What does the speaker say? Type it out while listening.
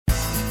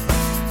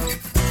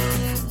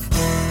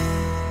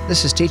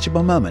This is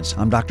Teachable Moments.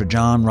 I'm Dr.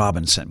 John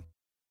Robinson.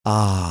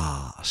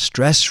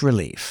 Stress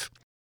relief.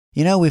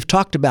 You know, we've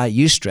talked about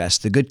eustress,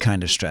 the good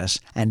kind of stress,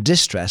 and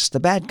distress,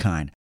 the bad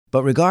kind.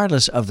 But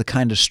regardless of the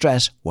kind of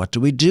stress, what do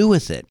we do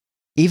with it?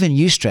 Even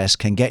eustress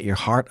can get your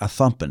heart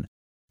a-thumping.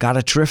 Got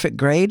a terrific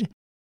grade?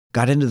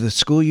 Got into the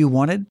school you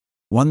wanted?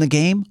 Won the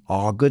game?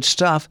 All good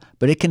stuff,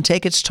 but it can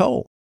take its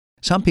toll.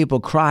 Some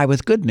people cry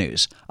with good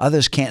news.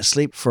 Others can't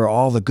sleep for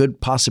all the good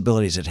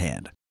possibilities at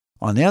hand.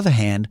 On the other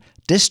hand,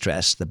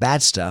 distress, the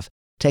bad stuff,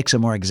 takes a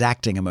more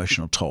exacting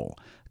emotional toll.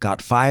 Got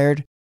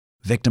fired?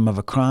 Victim of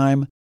a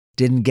crime?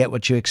 Didn't get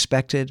what you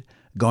expected?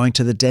 Going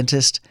to the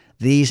dentist?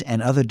 These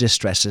and other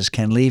distresses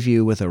can leave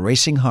you with a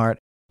racing heart,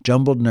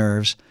 jumbled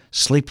nerves,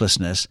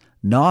 sleeplessness,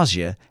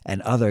 nausea,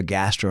 and other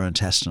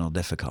gastrointestinal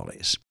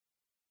difficulties.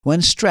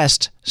 When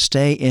stressed,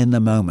 stay in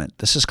the moment.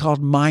 This is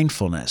called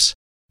mindfulness.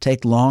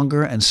 Take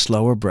longer and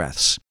slower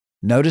breaths.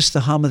 Notice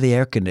the hum of the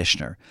air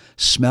conditioner.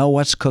 Smell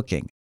what's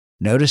cooking.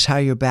 Notice how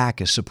your back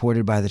is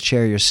supported by the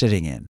chair you're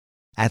sitting in.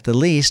 At the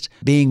least,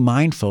 being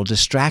mindful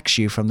distracts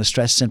you from the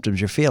stress symptoms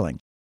you're feeling.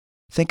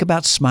 Think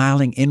about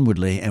smiling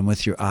inwardly and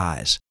with your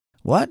eyes.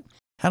 What?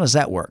 How does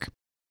that work?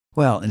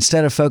 Well,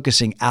 instead of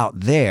focusing out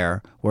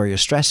there where your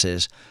stress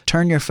is,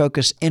 turn your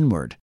focus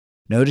inward.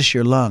 Notice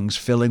your lungs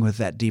filling with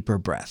that deeper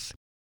breath.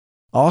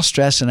 All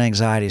stress and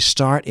anxiety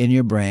start in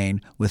your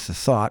brain with the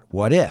thought,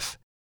 what if?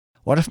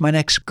 What if my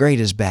next grade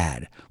is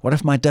bad? What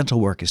if my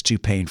dental work is too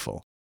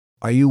painful?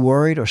 Are you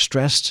worried or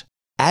stressed?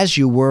 As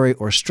you worry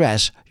or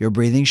stress, your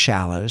breathing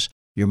shallows,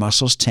 your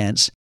muscles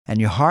tense,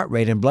 and your heart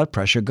rate and blood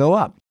pressure go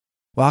up.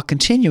 While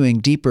continuing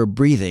deeper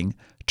breathing,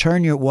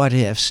 turn your what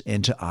ifs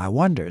into I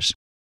wonders.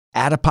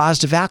 Add a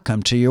positive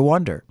outcome to your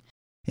wonder.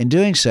 In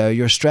doing so,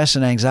 your stress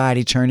and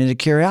anxiety turn into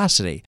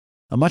curiosity,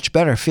 a much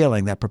better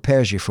feeling that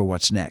prepares you for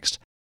what's next.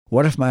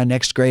 What if my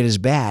next grade is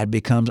bad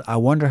becomes I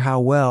wonder how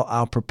well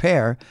I'll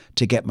prepare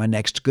to get my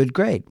next good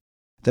grade.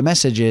 The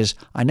message is,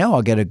 I know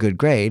I'll get a good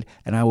grade,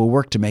 and I will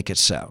work to make it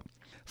so.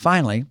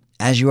 Finally,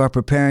 as you are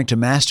preparing to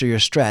master your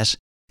stress,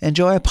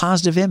 enjoy a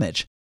positive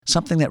image,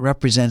 something that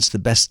represents the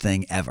best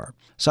thing ever.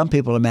 Some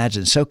people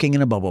imagine soaking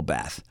in a bubble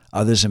bath.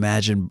 Others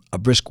imagine a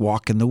brisk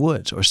walk in the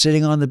woods or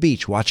sitting on the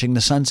beach watching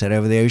the sunset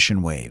over the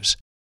ocean waves.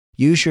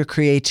 Use your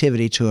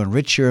creativity to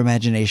enrich your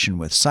imagination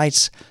with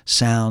sights,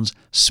 sounds,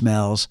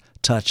 smells,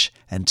 touch,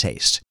 and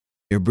taste.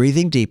 You're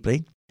breathing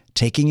deeply,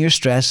 taking your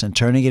stress and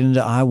turning it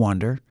into I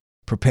wonder,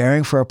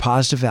 preparing for a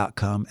positive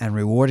outcome, and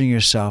rewarding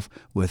yourself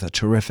with a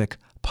terrific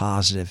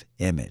positive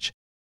image.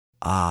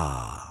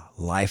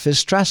 Life is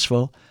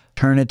stressful.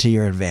 Turn it to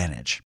your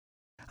advantage.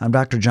 I'm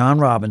Dr. John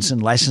Robinson,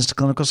 licensed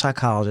clinical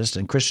psychologist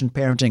and Christian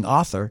parenting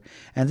author,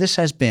 and this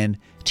has been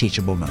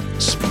Teachable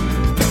Moments.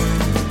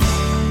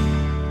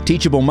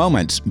 Teachable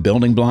Moments,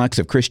 Building Blocks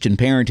of Christian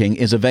Parenting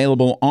is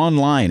available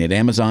online at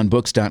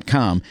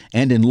AmazonBooks.com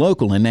and in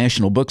local and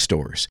national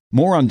bookstores.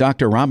 More on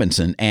Dr.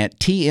 Robinson at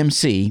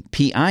tmcpinc.com.